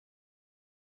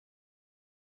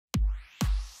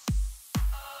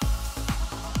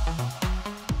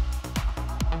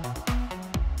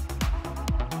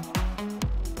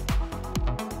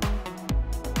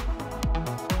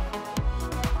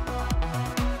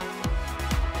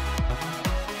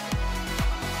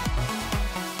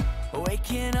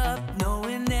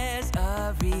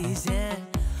amazing.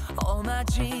 All my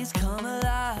dreams come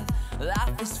alive.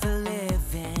 Life is for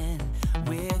living.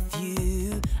 With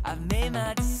you, I've made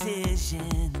my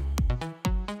decision.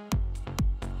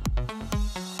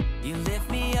 You lift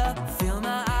me up, fill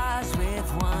my eyes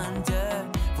with wonder.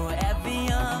 Forever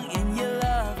young in your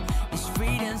love, this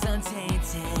freedom's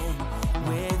untainted.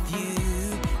 With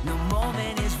you, no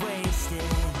moment is wasted.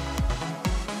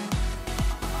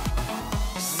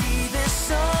 See the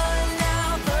sun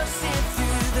now bursting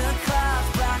through the clouds,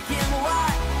 black and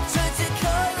white, turn to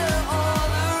color all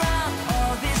around.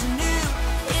 All is new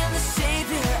in the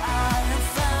Savior I have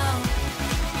found.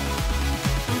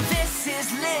 This is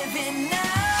living now.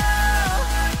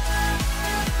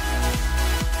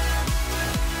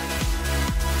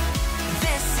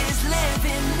 This is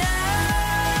living now.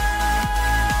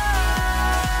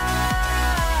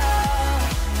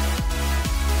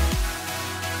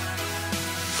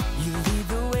 You lead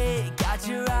the way, got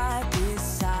you right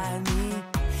beside me.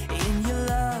 In your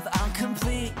love, I'm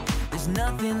complete. There's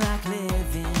nothing like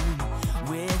living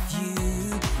with you.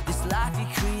 This life you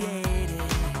created,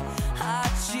 I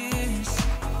choose.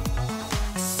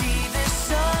 See the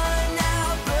sun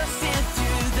now bursting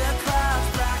through the clouds,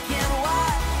 black and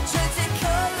white, turn to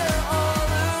color all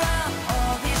around.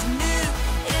 All is new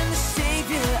in the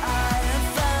Savior I have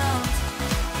found.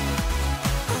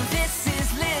 This is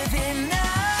living now.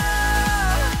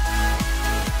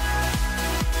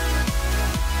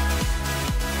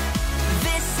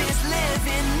 This is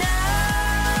living now.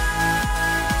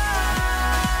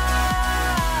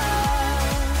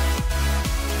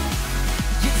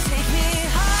 You take me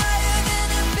higher than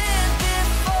I've been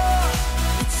before.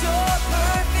 It's your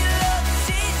perfect love that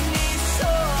sees me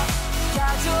soar.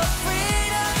 God, your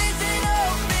freedom is an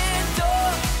open door.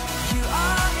 You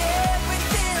are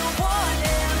everything I want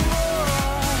and more.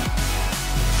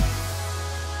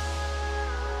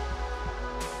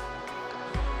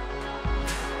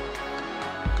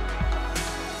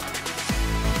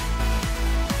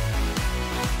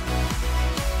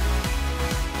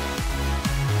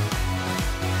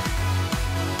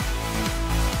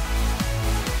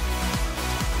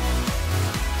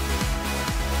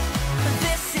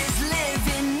 This is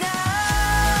living now.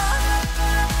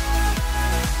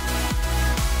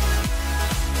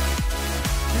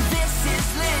 This is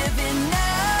living now.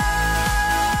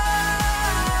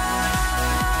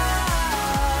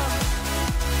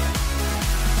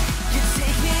 You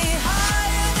take me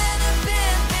higher than I've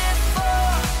been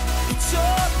before. It's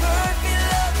your perfect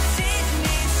love that sees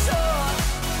me soar.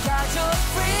 God, your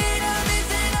freedom is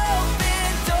an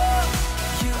open door.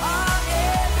 You are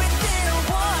everything I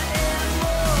want and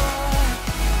more.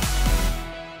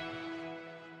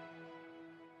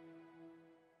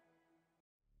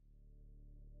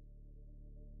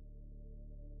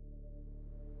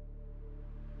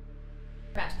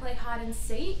 About to play hide and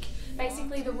seek.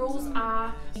 Basically the rules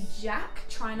are Jack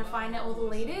trying to find out all the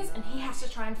leaders and he has to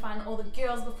try and find all the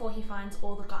girls before he finds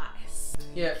all the guys.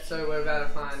 Yeah, so we're about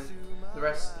to find the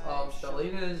rest of the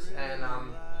leaders and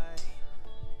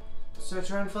search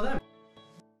around for them.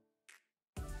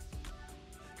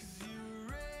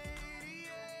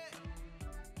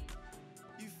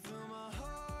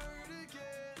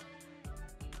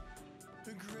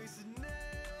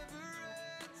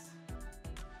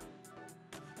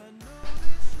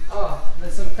 Oh,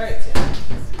 there's some crates here.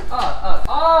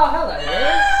 Oh, hello.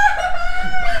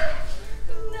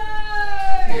 No!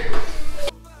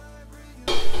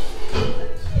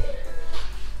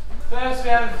 First we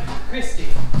have Christy.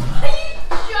 Are you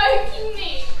joking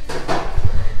me?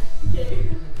 Okay,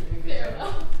 fair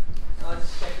enough. I'll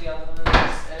just check the other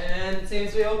rooms and it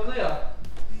seems to be all clear.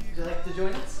 Would you like to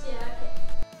join us? Yeah, okay.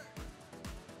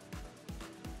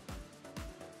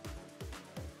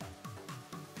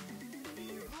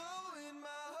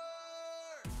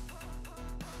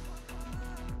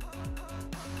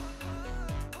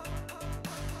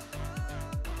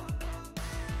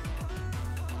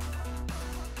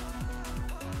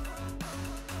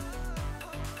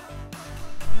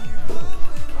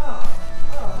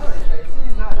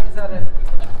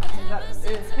 Hello Tracy.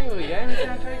 It's Kingley, yeah? Is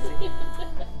that Tracy?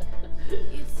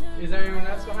 Is there anyone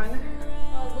else behind there?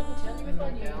 Oh, little tell me if I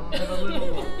knew. Yeah, I'll have a little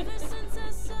look.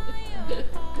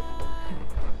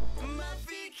 My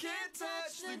feet can't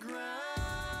touch the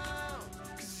ground,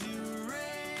 'cause you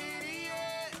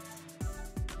radiate.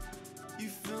 You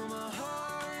fill my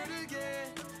heart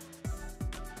again,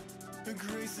 a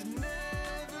grace that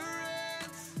never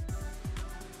ends.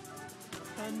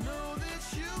 I know that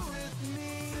you with me.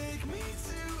 Take me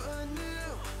to a new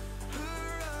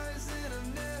horizon. I've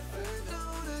never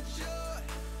known a joy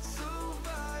so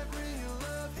vibrant. Your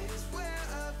love is where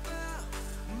I found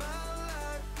my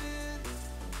life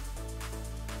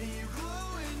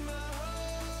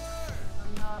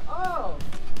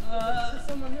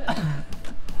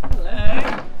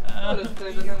so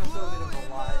then I saw a bit of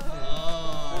a light.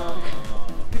 Oh.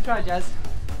 Good try, Jazz.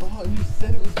 Oh, you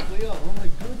said it was clear. Oh my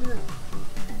goodness.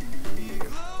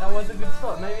 That was a good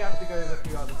spot. Maybe I have to go with a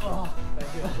few other spots.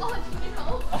 Thank you. Oh, did you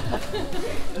help?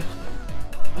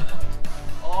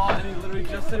 Oh, and he literally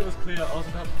just said it was clear. I was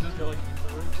about to just go like,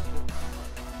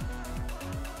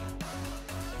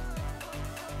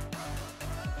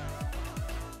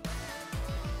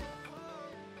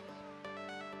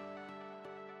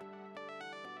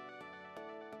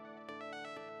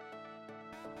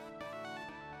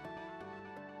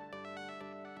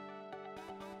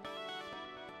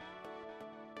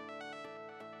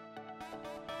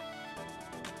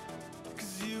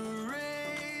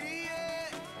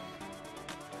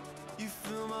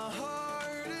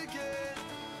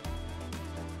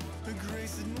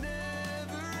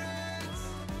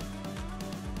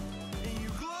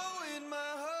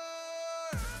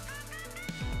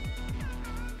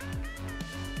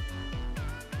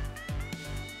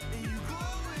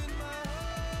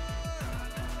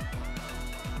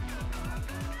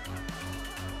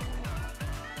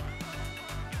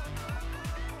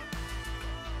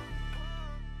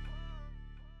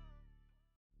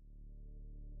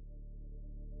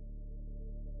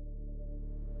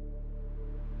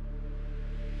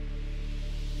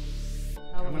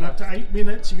 Coming up to 8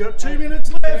 minutes. You got 2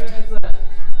 minutes left.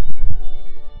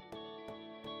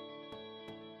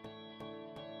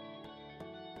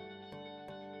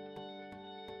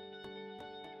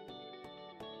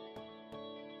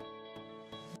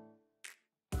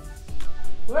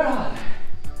 Where are they?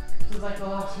 This is like the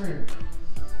last room.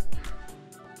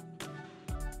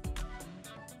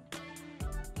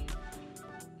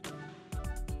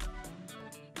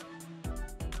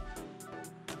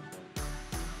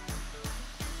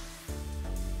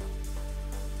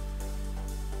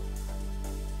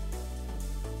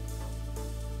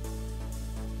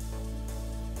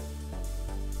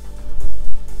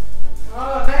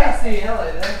 Oh, Macy,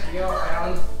 hello there. You're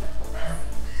around.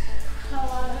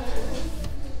 Hello.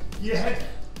 Yeah.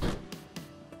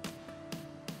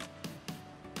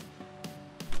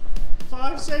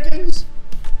 5 seconds.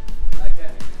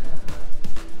 Okay.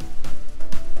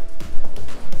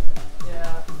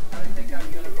 Yeah, I don't think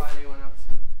I'm gonna find anyone else.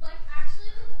 Like,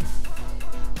 actually,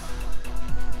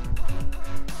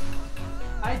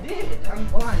 I did. I'm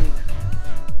blind.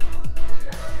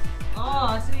 Oh,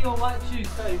 I see your white shoes.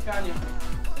 So you found you.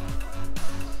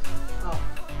 Oh,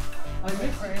 I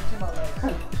missed cramps in my legs.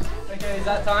 Okay, is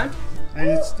that time? And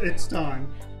it's time.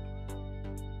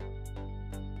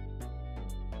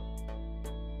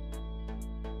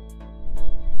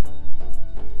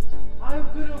 I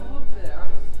could have looked there.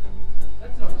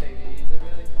 That's not JD, is it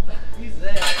really? He's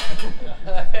there.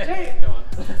 Jay! Come on.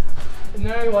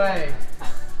 No way.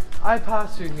 I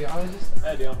passed through here. I was just.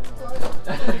 Hey, deal.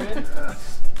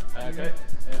 Okay.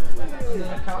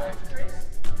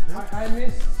 I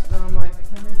missed. I'm like,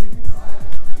 can they do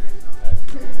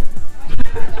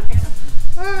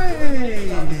Hey!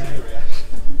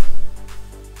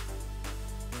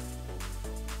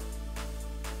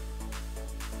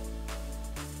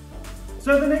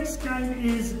 So the next game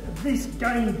is This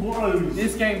Game Blows.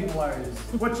 This game blows.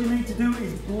 What you need to do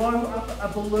is blow up a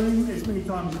balloon as many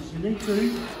times as you need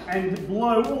to and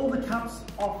blow all the cups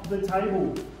off the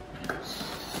table.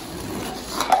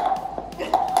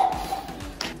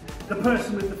 The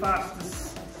person with the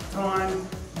fastest time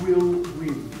will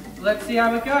win. Let's see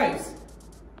how it goes.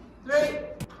 3,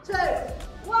 2,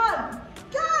 1,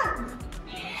 go!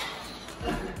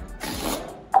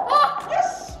 oh,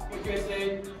 Yes! Okay,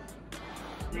 Steve.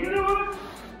 You know what?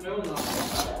 No, I'm not.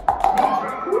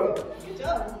 Good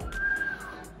job.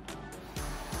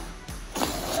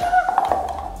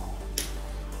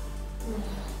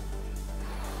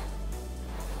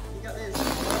 You got this.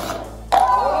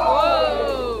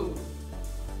 Whoa!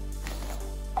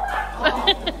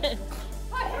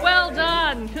 Well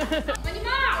done! on your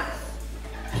marks.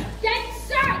 Get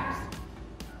set.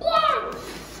 Blow.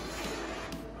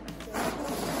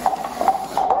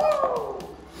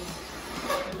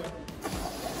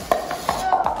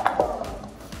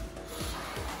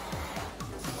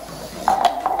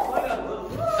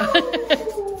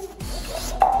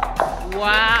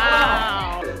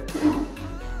 Wow!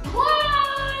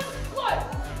 One. Blow.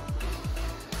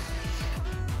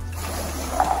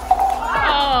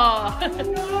 Oh!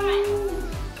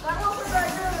 That wasn't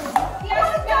very good. The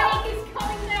aesthetic is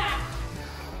coming back.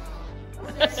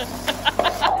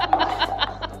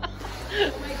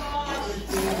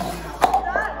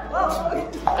 Oh my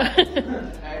gosh.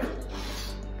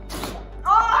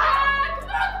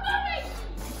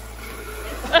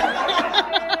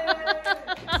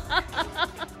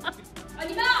 On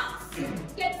your marks.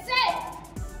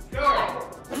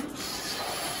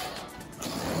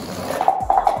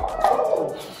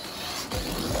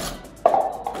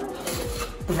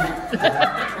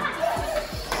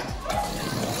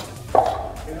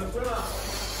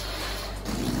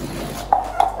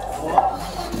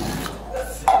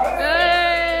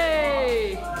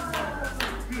 Hey!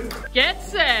 Get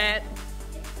set,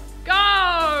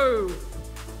 go!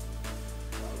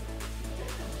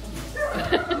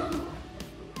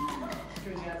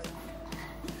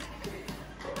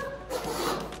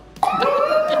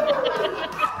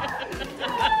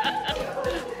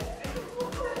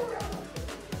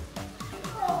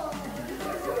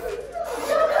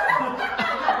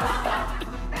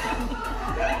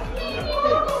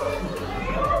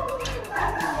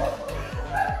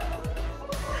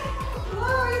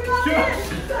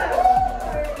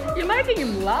 You're making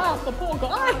him laugh, the poor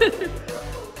guy.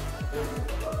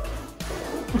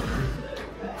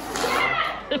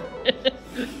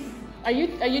 Are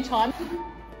you timed?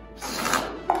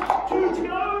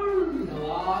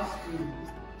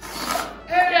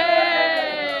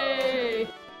 Yay!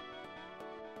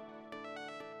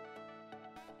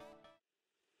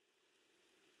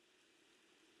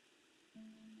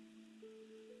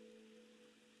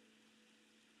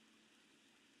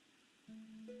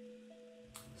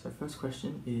 So first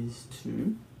question is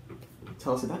to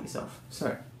tell us about yourself.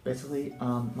 So basically,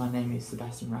 my name is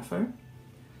Sebastian Raffo.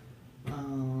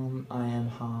 I am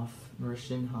half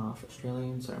Mauritian, half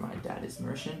Australian. So my dad is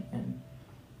Mauritian and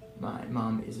my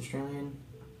mum is Australian.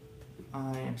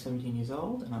 I am 17 years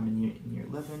old and I'm in year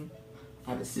 11. I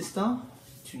have a sister,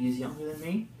 2 years younger than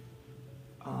me.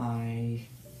 I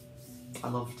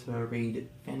love to read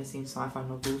fantasy and sci-fi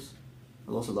novels.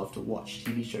 I also love to watch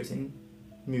TV shows and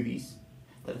movies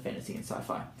that are fantasy and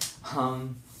sci-fi.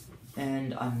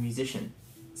 And I'm a musician,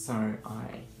 so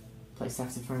I play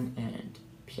saxophone and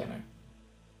piano.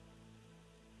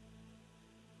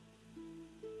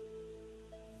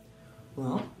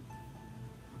 Well,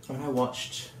 when I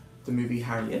watched the movie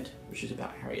Harriet, which is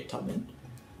about Harriet Tubman,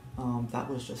 that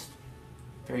was just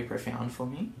very profound for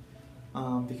me,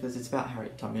 because it's about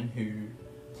Harriet Tubman, who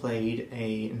played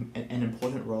an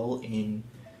important role in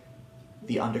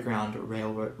the Underground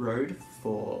Railroad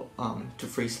for to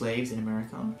free slaves in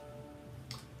America.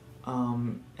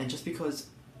 And just because,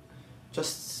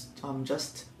 just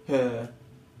her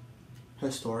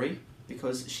story,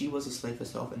 because she was a slave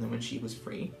herself, and then when she was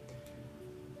free,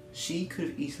 she could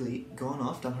have easily gone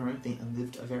off, done her own thing, and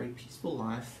lived a very peaceful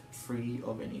life, free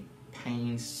of any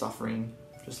pain, suffering,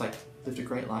 just like lived a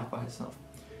great life by herself.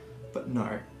 But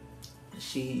no,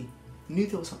 she knew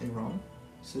there was something wrong,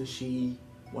 so she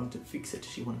wanted to fix it,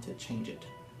 she wanted to change it.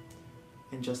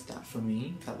 And just that, for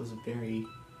me, that was very,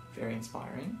 very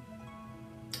inspiring.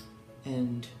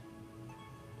 And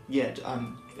yeah,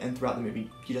 and throughout the movie,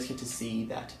 you just get to see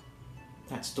that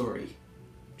story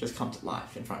just come to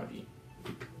life in front of you.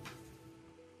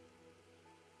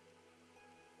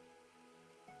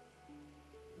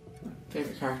 My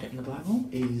favourite character in the Bible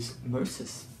is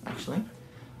Moses, actually.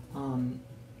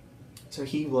 So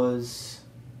he was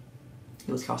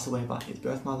cast away by his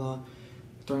birth mother,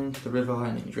 thrown into the river,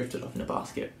 and then he drifted off in a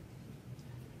basket.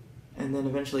 And then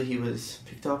eventually he was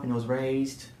picked up and he was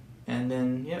raised, and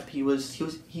then yep, he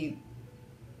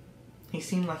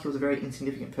seemed like he was a very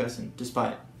insignificant person,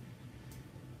 despite,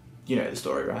 you know the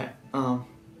story, right?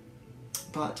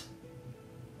 But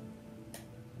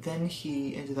then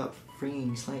he ended up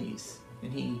freeing slaves,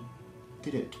 and he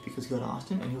did it because God asked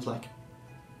him, and he was like,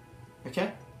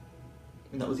 okay,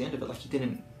 and that was the end of it. Like, he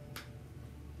didn't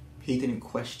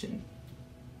question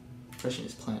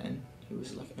his plan. He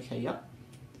was like, okay, yep,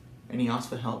 and he asked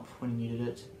for help when he needed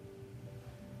it.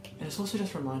 And it's also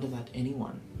just a reminder that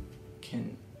anyone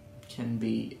can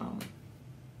be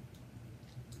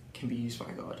used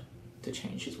by God to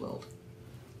change his world.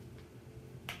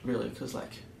 Really, because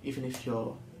like even if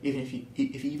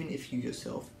you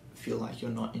yourself feel like you're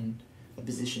not in a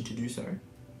position to do so,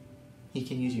 he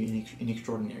can use you in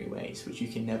extraordinary ways, which you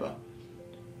can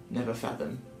never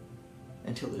fathom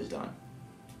until it is done.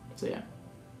 So yeah,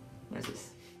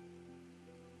 Moses.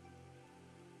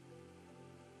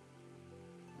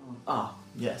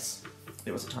 Yes,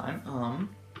 there was a time.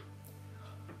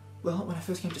 Well, when I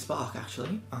first came to Spark,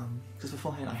 actually, because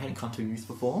beforehand I hadn't come to youth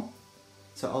before,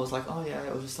 so I was like, oh yeah,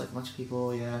 it was just like a bunch of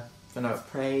people, yeah, gonna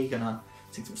pray, gonna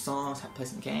sing some songs, play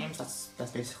some games.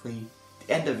 That's basically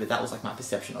the end of it. That was like my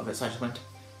perception of it. So I just went to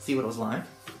see what it was like.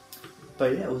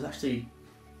 But yeah, it was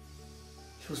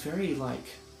very like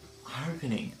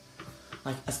eye-opening,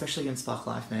 like especially in Spark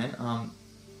Life, man.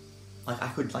 Like I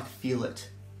could like feel it.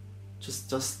 Just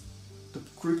the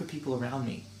group of people around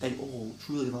me, they all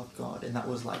truly loved God, and that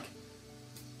was like,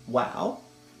 wow,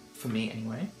 for me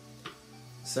anyway.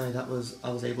 So I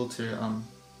was able to,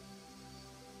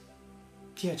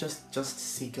 yeah, just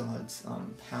see God's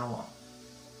power,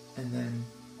 and then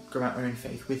grow my own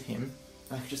faith with him,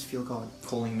 I could just feel God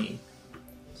calling me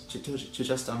to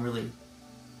just really,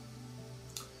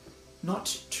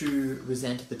 not to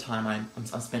resent the time I'm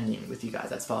spending with you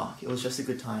guys at Spark. It was just a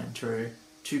good time to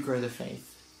grow the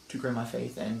faith, to grow my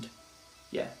faith, and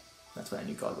yeah, that's when I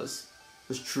knew God was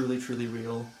truly, truly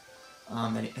real,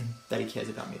 and that he cares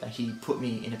about me, that he put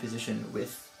me in a position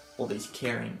with all these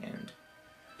caring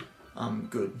and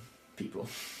good people.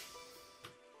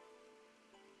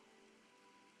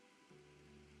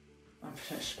 I'm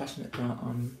passionate about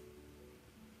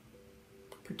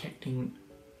protecting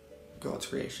God's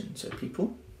creation, so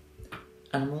people,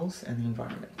 animals, and the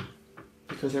environment,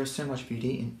 because there is so much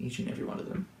beauty in each and every one of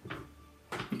them.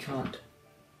 You can't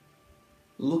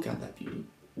look at that beauty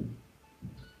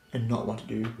and not want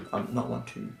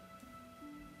to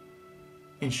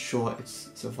ensure its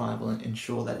survival and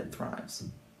ensure that it thrives.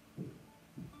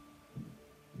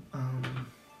 Yeah.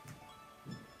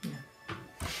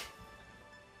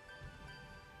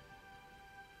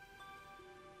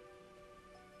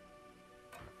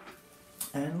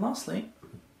 And lastly,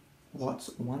 what's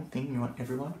one thing you want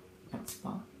everyone at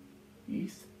Spark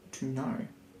Youth to know?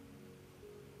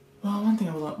 Well, one thing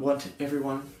I want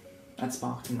everyone at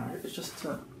Spark to know is just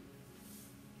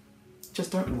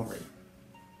don't worry.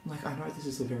 Like, I know this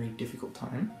is a very difficult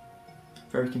time,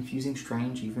 very confusing,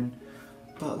 strange even,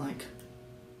 but like,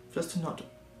 just to not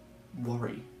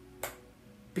worry.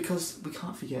 Because we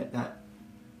can't forget that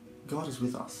God is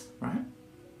with us, right?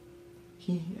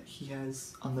 He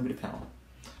has unlimited power.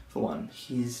 For one,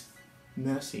 his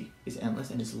mercy is endless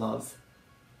and his love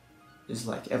is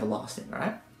like everlasting,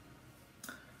 right?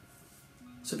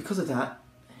 So because of that,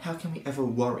 how can we ever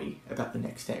worry about the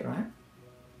next day, right?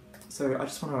 So I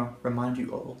just want to remind you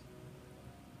all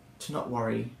to not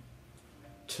worry,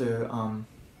 to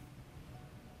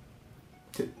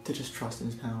just trust in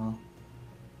his power,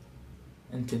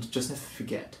 and to just never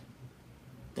forget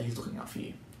that he's looking out for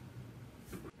you.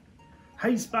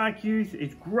 Hey Spark Youth,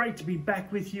 it's great to be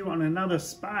back with you on another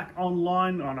Spark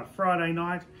Online on a Friday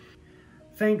night.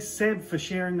 Thanks Seb for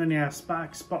sharing on our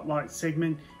Spark Spotlight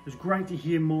segment. It was great to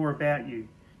hear more about you.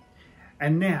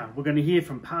 And now we're going to hear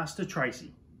from Pastor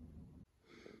Tracy.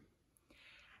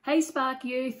 Hey Spark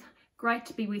Youth, great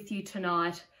to be with you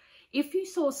tonight. If you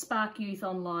saw Spark Youth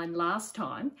Online last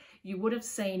time, you would have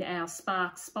seen our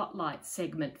Spark Spotlight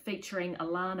segment featuring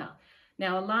Alana.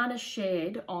 Now, Alana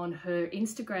shared on her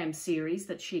Instagram series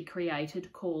that she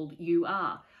created called You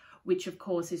Are, which of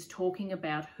course is talking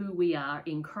about who we are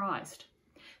in Christ.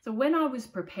 So when I was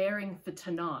preparing for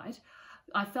tonight,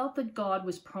 I felt that God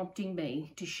was prompting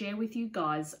me to share with you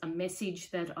guys a message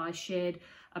that I shared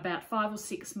about 5 or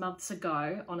 6 months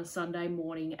ago on a Sunday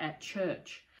morning at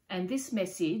church. And this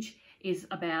message is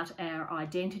about our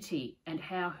identity and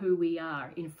how who we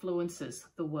are influences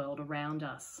the world around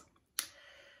us.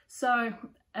 So,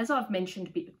 as I've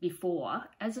mentioned before,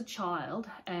 as a child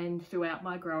and throughout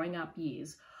my growing up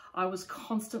years, I was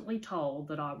constantly told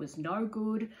that I was no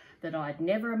good, that I'd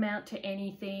never amount to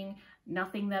anything,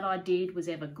 nothing that I did was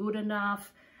ever good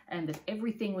enough, and that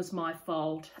everything was my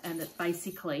fault, and that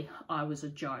basically I was a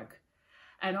joke.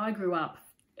 And I grew up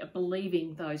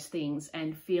believing those things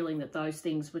and feeling that those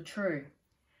things were true.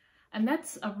 And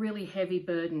that's a really heavy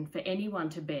burden for anyone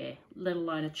to bear, let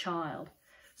alone a child.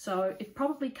 So it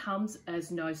probably comes as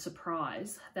no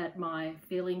surprise that my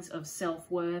feelings of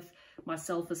self-worth, my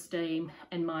self-esteem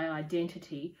and my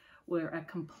identity were a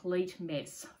complete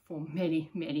mess for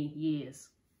many, many years.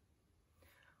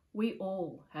 We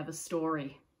all have a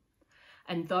story.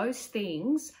 And those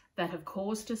things that have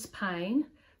caused us pain,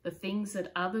 the things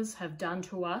that others have done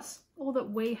to us or that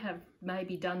we have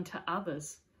maybe done to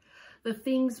others, the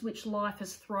things which life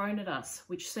has thrown at us,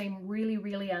 which seem really,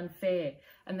 really unfair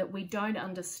and that we don't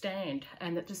understand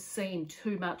and that just seem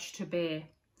too much to bear,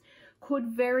 could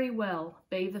very well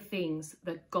be the things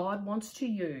that God wants to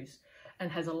use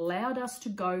and has allowed us to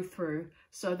go through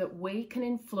so that we can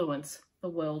influence the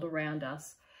world around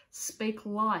us, speak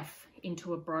life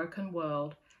into a broken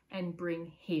world and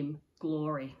bring him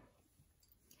glory.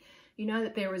 You know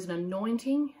that there is an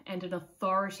anointing and an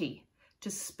authority to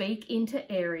speak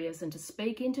into areas and to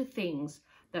speak into things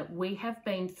that we have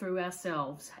been through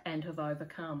ourselves and have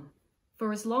overcome.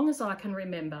 For as long as I can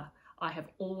remember, I have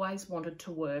always wanted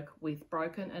to work with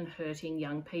broken and hurting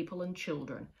young people and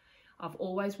children. I've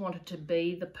always wanted to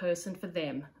be the person for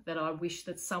them that I wish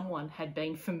that someone had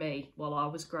been for me while I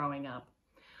was growing up.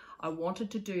 I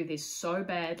wanted to do this so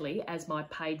badly as my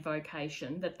paid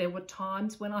vocation that there were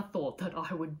times when I thought that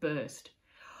I would burst.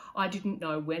 I didn't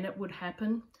know when it would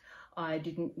happen. I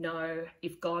didn't know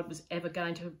if God was ever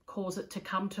going to cause it to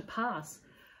come to pass.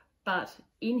 But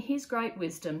in his great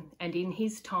wisdom and in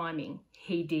his timing,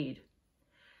 he did.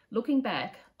 Looking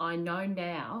back, I know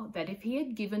now that if he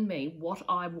had given me what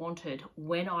I wanted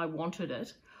when I wanted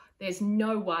it, there's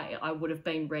no way I would have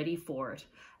been ready for it,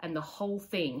 and the whole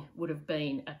thing would have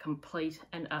been a complete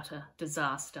and utter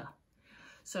disaster.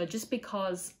 So just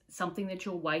because something that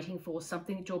you're waiting for,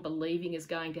 something that you're believing is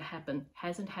going to happen,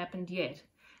 hasn't happened yet,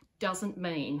 doesn't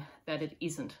mean that it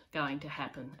isn't going to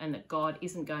happen and that God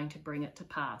isn't going to bring it to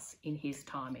pass in his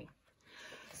timing.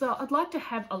 So I'd like to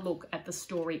have a look at the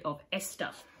story of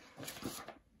Esther.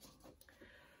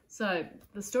 So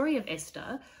the story of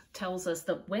Esther tells us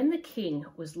that when the king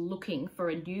was looking for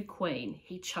a new queen,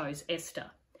 he chose Esther.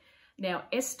 Now,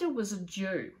 Esther was a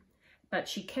Jew, but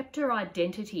she kept her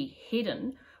identity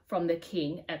hidden from the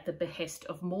king at the behest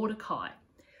of Mordecai,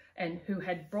 and who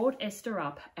had brought Esther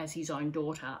up as his own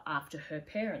daughter after her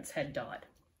parents had died.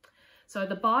 So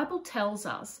the Bible tells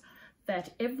us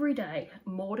that every day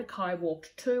Mordecai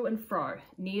walked to and fro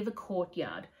near the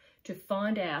courtyard to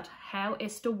find out how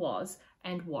Esther was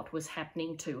and what was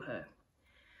happening to her.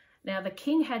 Now the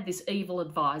king had this evil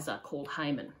advisor called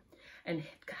Haman, and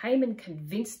Haman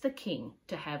convinced the king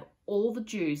to have all the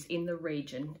Jews in the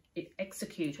region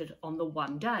executed on the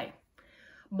one day.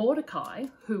 Mordecai,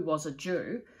 who was a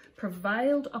Jew,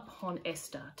 prevailed upon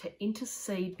Esther to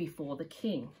intercede before the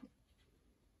king.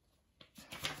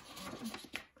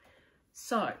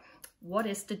 So what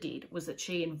Esther did was that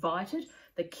she invited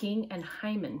the king and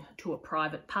Haman to a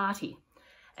private party,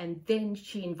 and then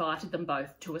she invited them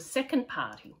both to a second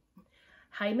party.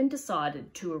 Haman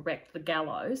decided to erect the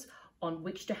gallows on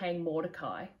which to hang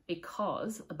Mordecai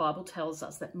because the Bible tells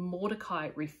us that Mordecai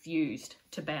refused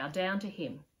to bow down to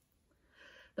him.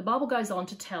 The Bible goes on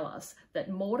to tell us that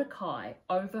Mordecai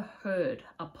overheard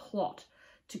a plot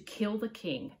to kill the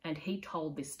king, and he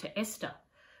told this to Esther,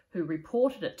 who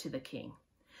reported it to the king.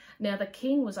 Now the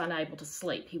king was unable to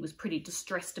sleep. He was pretty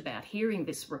distressed about hearing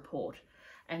this report,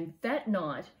 and that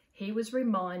night he was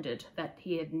reminded that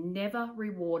he had never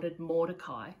rewarded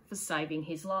Mordecai for saving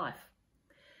his life.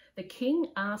 The king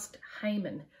asked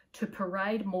Haman to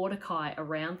parade Mordecai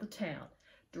around the town,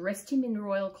 dressed him in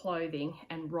royal clothing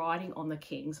and riding on the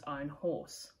king's own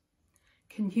horse.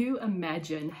 Can you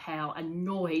imagine how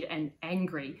annoyed and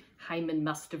angry Haman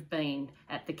must have been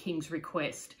at the king's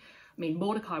request? I mean,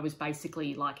 Mordecai was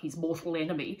basically like his mortal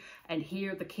enemy, and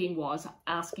here the king was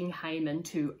asking Haman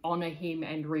to honour him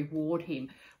and reward him,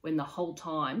 when the whole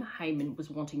time Haman was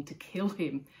wanting to kill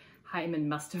him. Haman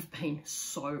must have been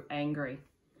so angry.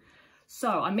 So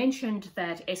I mentioned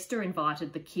that Esther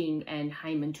invited the king and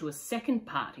Haman to a second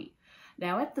party.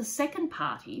 Now at the second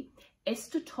party,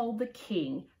 Esther told the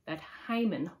king that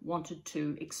Haman wanted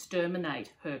to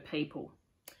exterminate her people.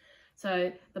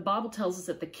 So the Bible tells us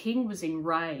that the king was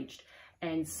enraged,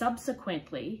 and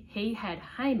subsequently he had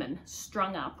Haman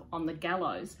strung up on the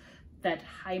gallows that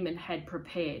Haman had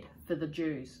prepared for the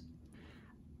Jews.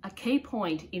 A key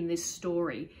point in this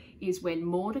story is when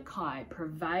Mordecai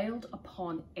prevailed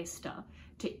upon Esther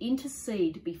to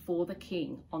intercede before the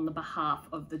king on the behalf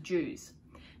of the Jews.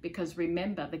 Because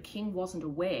remember, the king wasn't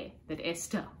aware that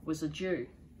Esther was a Jew.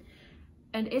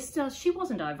 And Esther, she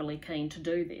wasn't overly keen to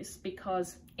do this,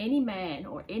 because any man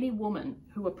or any woman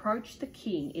who approached the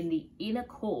king in the inner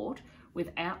court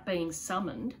without being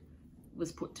summoned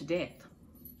was put to death.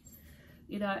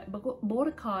 You know,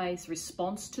 Mordecai's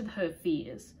response to her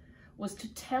fears was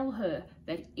to tell her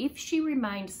that if she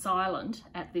remained silent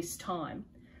at this time,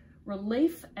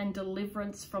 relief and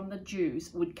deliverance from the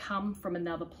Jews would come from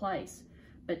another place,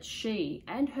 but she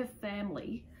and her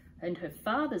family and her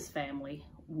father's family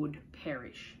would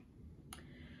perish.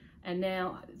 And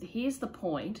now here's the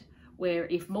point where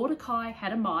if Mordecai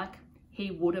had a mic,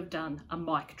 he would have done a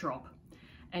mic drop.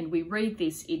 And we read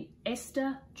this in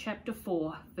Esther chapter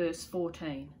 4, verse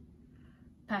 14.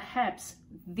 Perhaps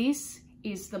this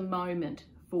is the moment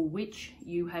for which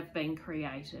you have been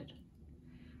created.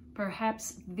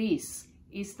 Perhaps this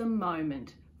is the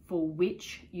moment for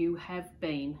which you have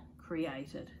been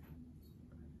created.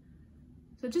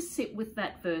 So just sit with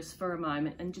that verse for a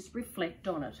moment and just reflect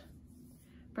on it.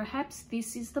 Perhaps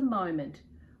this is the moment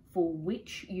for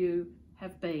which you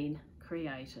have been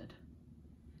created.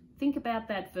 Think about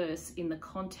that verse in the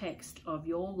context of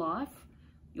your life,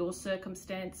 your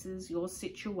circumstances, your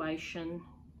situation,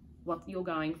 what you're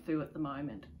going through at the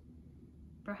moment.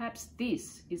 Perhaps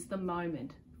this is the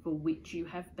moment for which you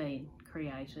have been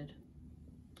created.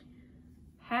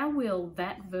 How will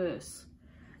that verse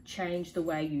change the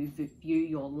way you view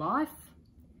your life,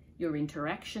 your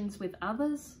interactions with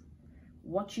others,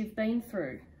 what you've been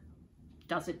through?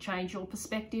 Does it change your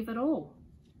perspective at all?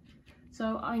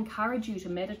 So I encourage you to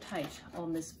meditate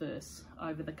on this verse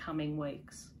over the coming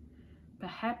weeks.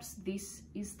 Perhaps this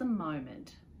is the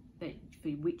moment for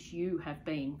which you have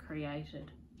been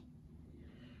created.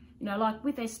 You know, like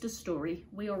with Esther's story,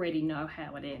 we already know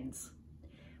how it ends.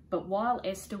 But while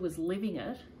Esther was living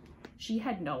it, she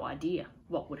had no idea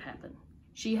what would happen.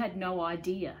 She had no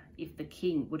idea if the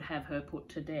king would have her put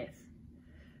to death.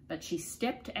 But she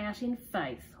stepped out in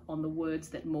faith on the words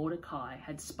that Mordecai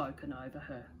had spoken over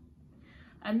her.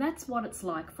 And that's what it's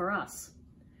like for us.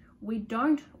 We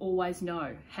don't always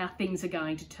know how things are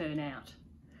going to turn out.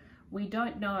 We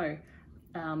don't know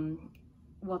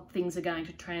what things are going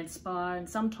to transpire, and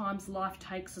sometimes life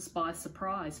takes us by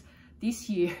surprise. This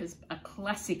year is a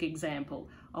classic example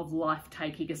of life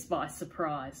taking us by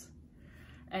surprise.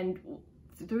 And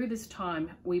through this time,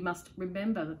 we must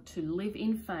remember to live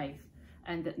in faith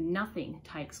and that nothing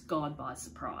takes God by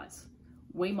surprise.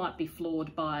 We might be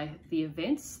floored by the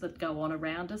events that go on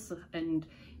around us and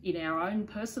in our own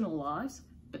personal lives,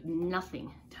 but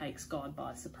nothing takes God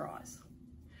by surprise.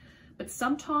 But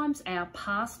sometimes our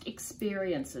past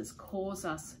experiences cause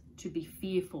us to be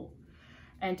fearful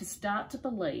and to start to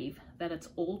believe that it's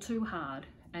all too hard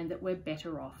and that we're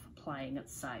better off playing it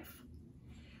safe.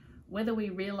 Whether we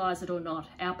realise it or not,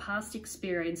 our past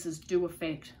experiences do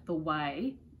affect the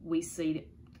way we see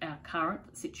our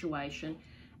current situation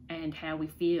and how we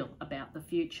feel about the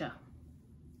future.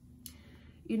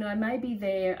 You know, maybe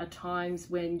there are times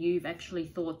when you've actually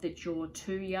thought that you're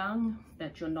too young,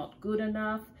 that you're not good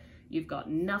enough, you've got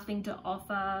nothing to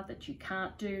offer, that you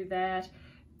can't do that.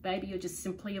 Maybe you're just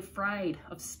simply afraid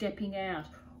of stepping out,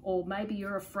 or maybe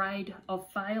you're afraid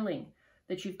of failing,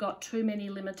 that you've got too many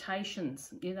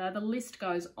limitations. You know, the list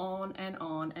goes on and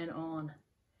on and on.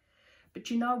 But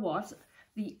you know what?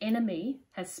 The enemy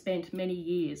has spent many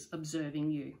years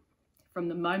observing you. From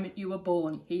the moment you were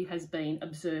born, he has been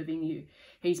observing you.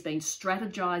 He's been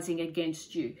strategizing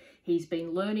against you. He's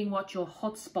been learning what your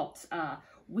hotspots are,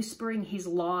 whispering his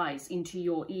lies into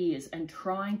your ears and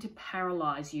trying to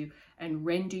paralyze you and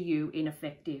render you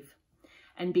ineffective.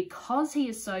 And because he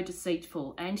is so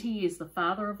deceitful and he is the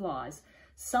father of lies,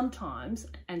 sometimes,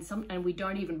 and we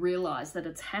don't even realize that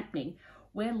it's happening,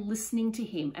 we're listening to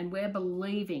him and we're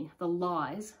believing the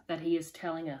lies that he is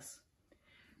telling us.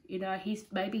 You know,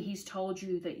 maybe he's told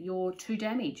you that you're too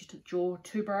damaged, that you're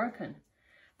too broken,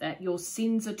 that your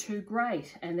sins are too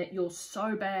great and that you're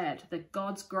so bad that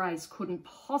God's grace couldn't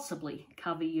possibly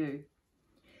cover you.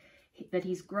 That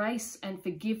his grace and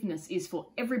forgiveness is for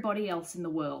everybody else in the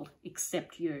world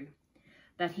except you.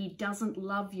 That he doesn't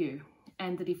love you,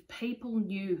 and that if people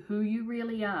knew who you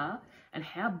really are and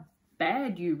how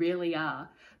bad you really are,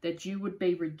 that you would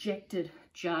be rejected,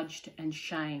 judged and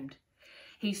shamed.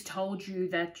 He's told you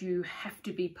that you have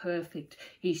to be perfect.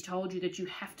 He's told you that you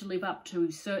have to live up to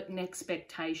certain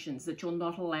expectations, that you're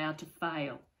not allowed to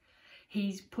fail.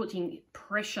 He's putting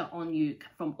pressure on you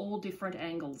from all different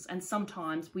angles, and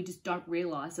sometimes we just don't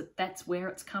realise that that's where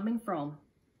it's coming from.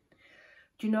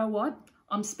 Do you know what?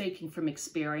 I'm speaking from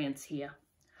experience here.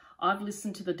 I've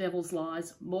listened to the devil's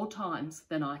lies more times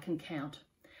than I can count,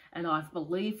 and I've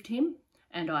believed him,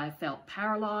 and I have felt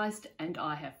paralysed, and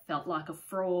I have felt like a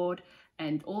fraud,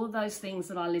 and all of those things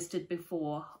that I listed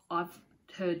before. I've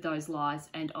heard those lies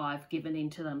and I've given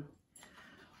into them.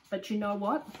 But you know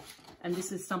what? And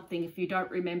this is something, if you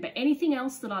don't remember anything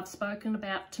else that I've spoken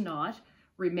about tonight,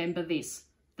 remember this: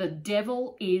 the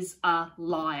devil is a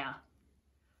liar.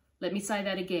 Let me say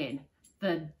that again.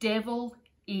 The devil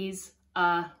is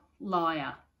a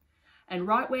liar. And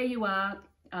right where you are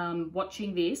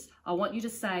watching this, I want you to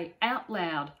say out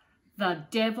loud, the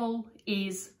devil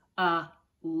is a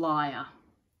liar.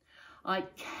 I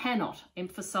cannot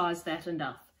emphasize that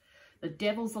enough. The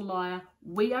devil's a liar.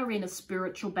 We are in a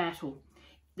spiritual battle.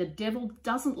 The devil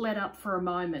doesn't let up for a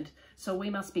moment, so we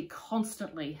must be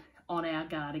constantly on our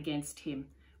guard against him.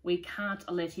 We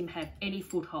can't let him have any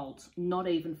footholds, not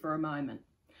even for a moment.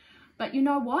 But you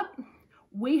know what?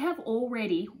 We have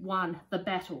already won the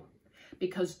battle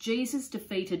because Jesus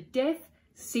defeated death,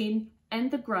 sin,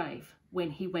 and the grave when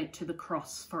he went to the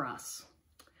cross for us.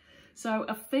 So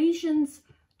Ephesians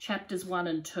chapters 1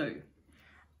 and 2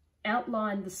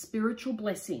 outline the spiritual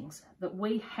blessings that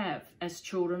we have as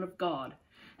children of God.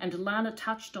 And Lana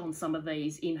touched on some of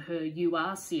these in her You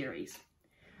Are series.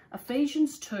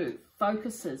 Ephesians 2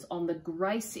 focuses on the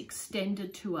grace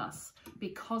extended to us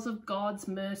because of God's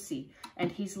mercy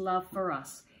and his love for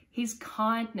us, his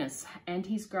kindness and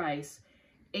his grace,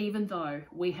 even though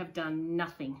we have done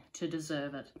nothing to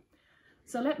deserve it.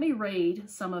 So let me read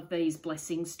some of these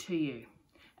blessings to you.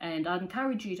 And I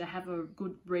encourage you to have a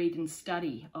good read and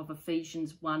study of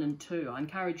Ephesians 1 and 2. I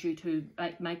encourage you to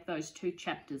make those 2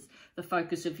 chapters the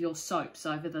focus of your soaps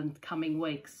over the coming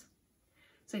weeks.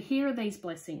 So here are these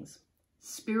blessings.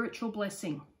 Spiritual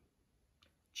blessing,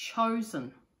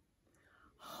 chosen,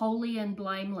 holy and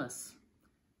blameless.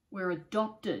 We're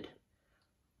adopted.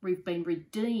 We've been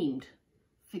redeemed,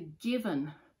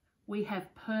 forgiven. We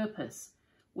have purpose.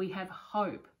 We have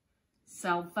hope,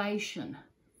 salvation,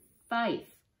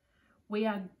 faith. We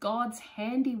are God's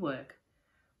handiwork.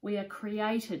 We are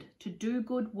created to do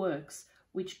good works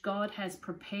which God has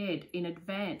prepared in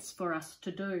advance for us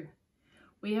to do.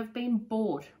 We have been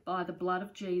bought by the blood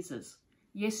of Jesus.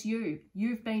 Yes,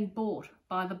 you've been bought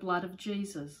by the blood of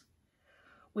Jesus.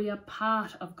 We are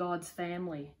part of God's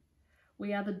family.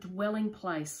 We are the dwelling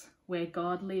place where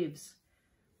God lives.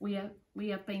 We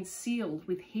have been sealed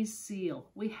with his seal.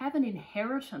 We have an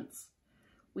inheritance.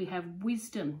 We have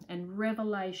wisdom and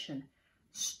revelation,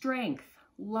 strength,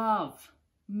 love,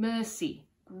 mercy,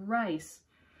 grace.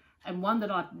 And one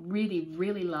that I really,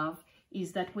 really love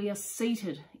is that we are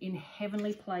seated in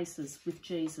heavenly places with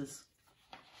Jesus.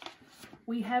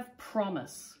 We have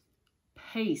promise,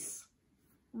 peace,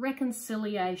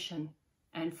 reconciliation,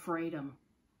 and freedom.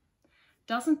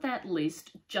 Doesn't that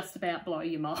list just about blow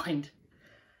your mind?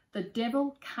 The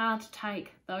devil can't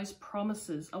take those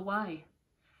promises away.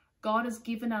 God has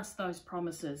given us those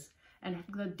promises, and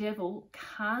the devil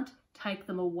can't take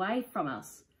them away from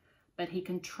us, but he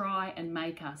can try and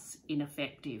make us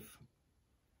ineffective.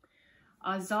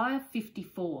 Isaiah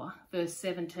 54 verse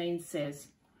 17 says,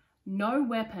 "No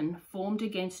weapon formed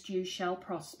against you shall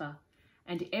prosper,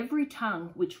 and every tongue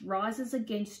which rises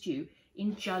against you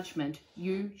in judgment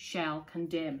you shall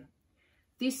condemn.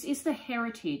 This is the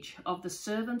heritage of the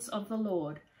servants of the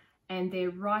Lord, and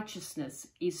their righteousness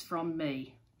is from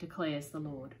me, declares the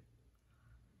Lord."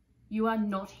 You are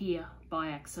not here by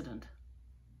accident.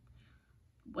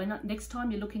 Next time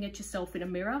you're looking at yourself in a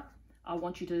mirror, I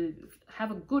want you to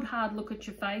have a good hard look at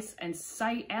your face and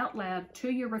say out loud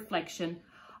to your reflection,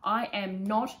 I am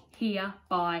not here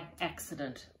by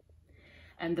accident.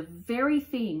 And the very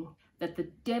thing that the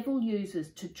devil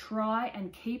uses to try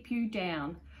and keep you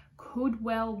down could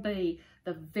well be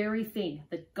the very thing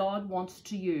that God wants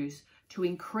to use to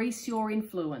increase your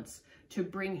influence, to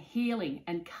bring healing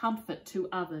and comfort to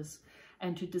others,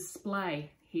 and to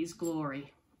display his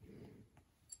glory.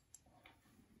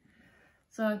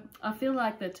 So I feel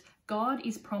like that God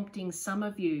is prompting some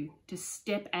of you to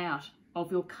step out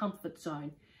of your comfort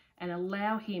zone and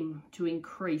allow him to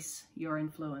increase your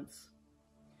influence.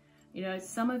 You know,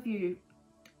 some of you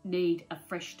need a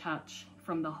fresh touch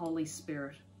from the Holy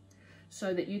Spirit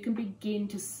so that you can begin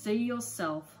to see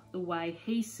yourself the way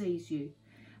he sees you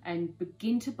and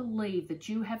begin to believe that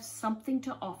you have something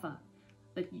to offer,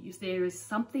 that there is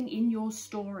something in your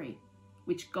story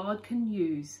which God can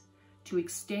use to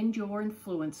extend your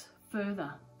influence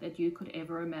further than you could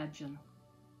ever imagine.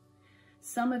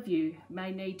 Some of you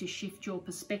may need to shift your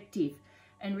perspective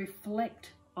and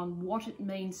reflect on what it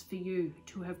means for you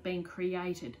to have been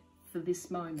created for this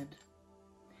moment.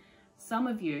 Some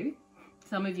of you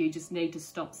just need to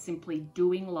stop simply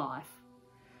doing life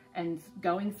and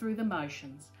going through the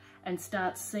motions and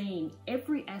start seeing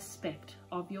every aspect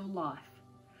of your life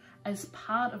as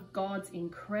part of God's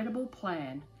incredible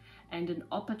plan and an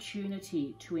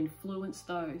opportunity to influence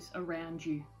those around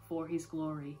you for his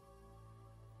glory.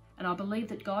 And I believe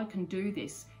that God can do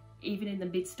this even in the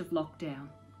midst of lockdown.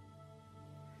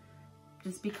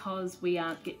 Just because we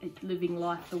aren't living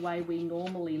life the way we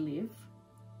normally live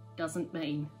doesn't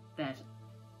mean that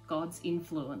God's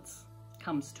influence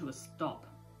comes to a stop.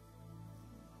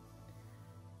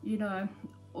 You know,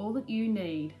 all that you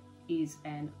need is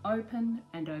an open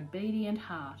and obedient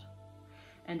heart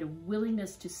and a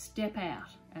willingness to step out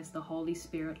as the Holy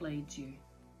Spirit leads you.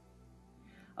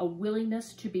 A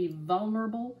willingness to be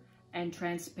vulnerable and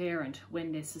transparent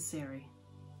when necessary.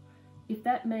 If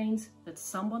that means that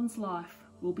someone's life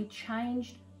will be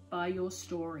changed by your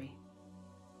story.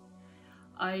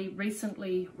 I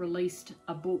recently released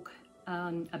a book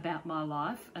about my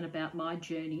life and about my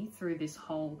journey through this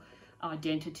whole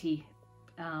identity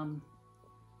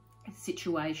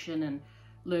situation and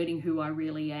learning who I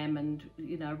really am and,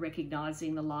 you know,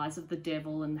 recognizing the lies of the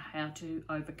devil and how to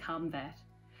overcome that.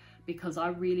 Because I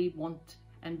really want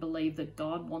and believe that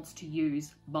God wants to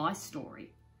use my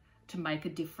story to make a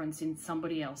difference in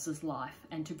somebody else's life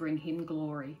and to bring him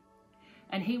glory.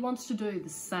 And he wants to do the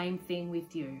same thing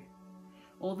with you.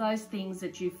 All those things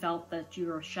that you felt that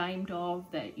you're ashamed of,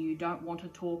 that you don't want to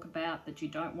talk about, that you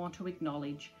don't want to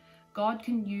acknowledge, God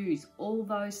can use all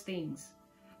those things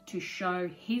to show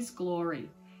his glory,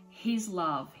 his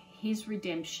love, his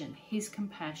redemption, his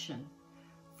compassion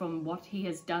from what he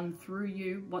has done through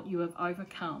you, what you have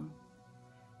overcome,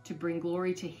 to bring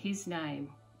glory to his name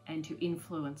and to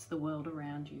influence the world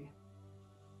around you.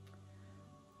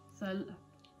 So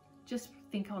just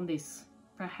think on this.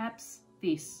 Perhaps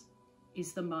this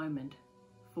is the moment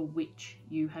for which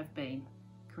you have been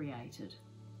created.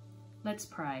 Let's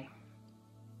pray.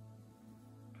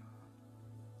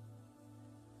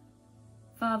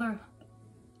 Father,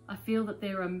 I feel that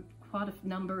there are quite a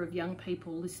number of young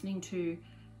people listening to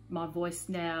my voice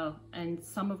now, and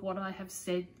some of what I have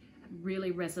said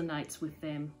really resonates with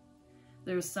them.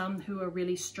 There are some who are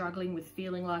really struggling with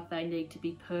feeling like they need to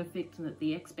be perfect and that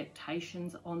the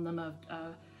expectations on them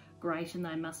are great and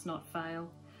they must not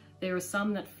fail. There are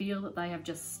some that feel that they have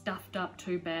just stuffed up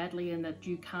too badly and that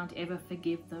you can't ever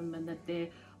forgive them and that their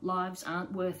lives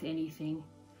aren't worth anything.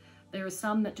 There are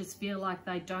some that just feel like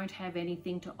they don't have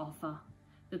anything to offer,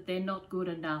 that they're not good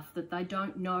enough, that they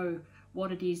don't know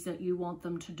what it is that you want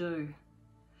them to do.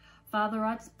 Father,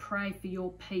 I just pray for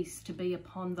your peace to be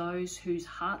upon those whose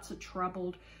hearts are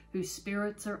troubled, whose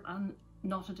spirits are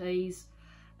not at ease.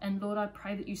 And Lord, I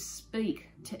pray that you speak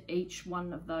to each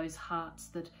one of those hearts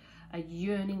that are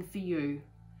yearning for you,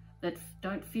 that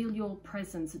don't feel your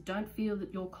presence, that don't feel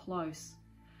that you're close.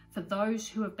 For those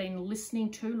who have been listening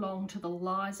too long to the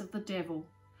lies of the devil,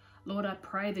 Lord, I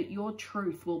pray that your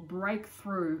truth will break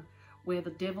through where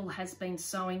the devil has been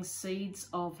sowing seeds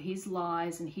of his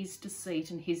lies and his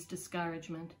deceit and his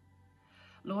discouragement.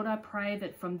 Lord, I pray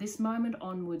that from this moment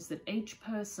onwards, that each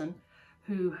person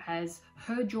who has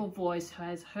heard your voice, who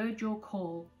has heard your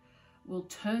call, will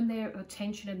turn their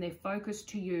attention and their focus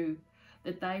to you,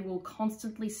 that they will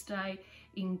constantly stay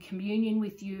in communion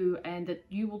with you, and that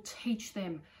you will teach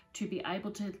them to be able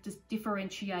to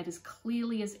differentiate as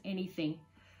clearly as anything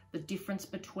the difference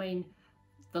between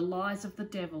the lies of the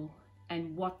devil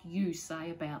and what you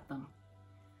say about them.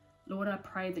 Lord, I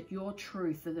pray that your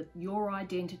truth, that your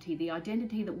identity, the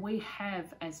identity that we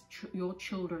have as your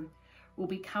children, will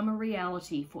become a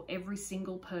reality for every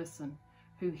single person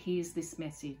who hears this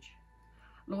message.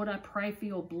 Lord, I pray for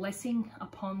your blessing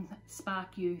upon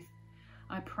Spark Youth.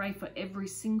 I pray for every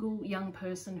single young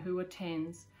person who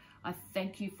attends. I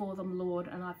thank you for them, Lord,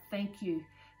 and I thank you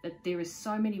that there is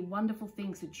so many wonderful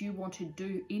things that you want to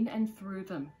do in and through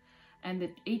them, and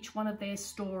that each one of their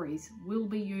stories will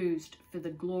be used for the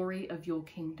glory of your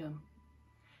kingdom.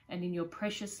 And in your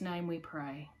precious name we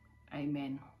pray.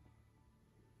 Amen.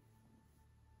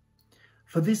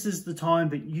 For this is the time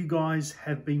that you guys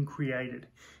have been created.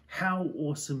 How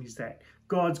awesome is that?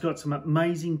 God's got some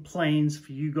amazing plans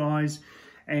for you guys,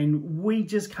 and we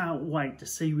just can't wait to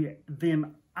see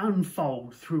them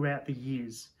unfold throughout the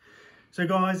years. So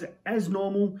guys, as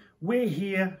normal, we're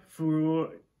here for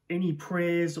any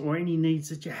prayers or any needs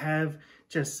that you have.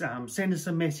 Just send us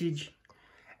a message.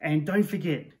 And don't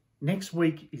forget, next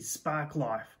week is Spark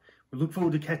Life. We look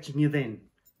forward to catching you then.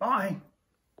 Bye.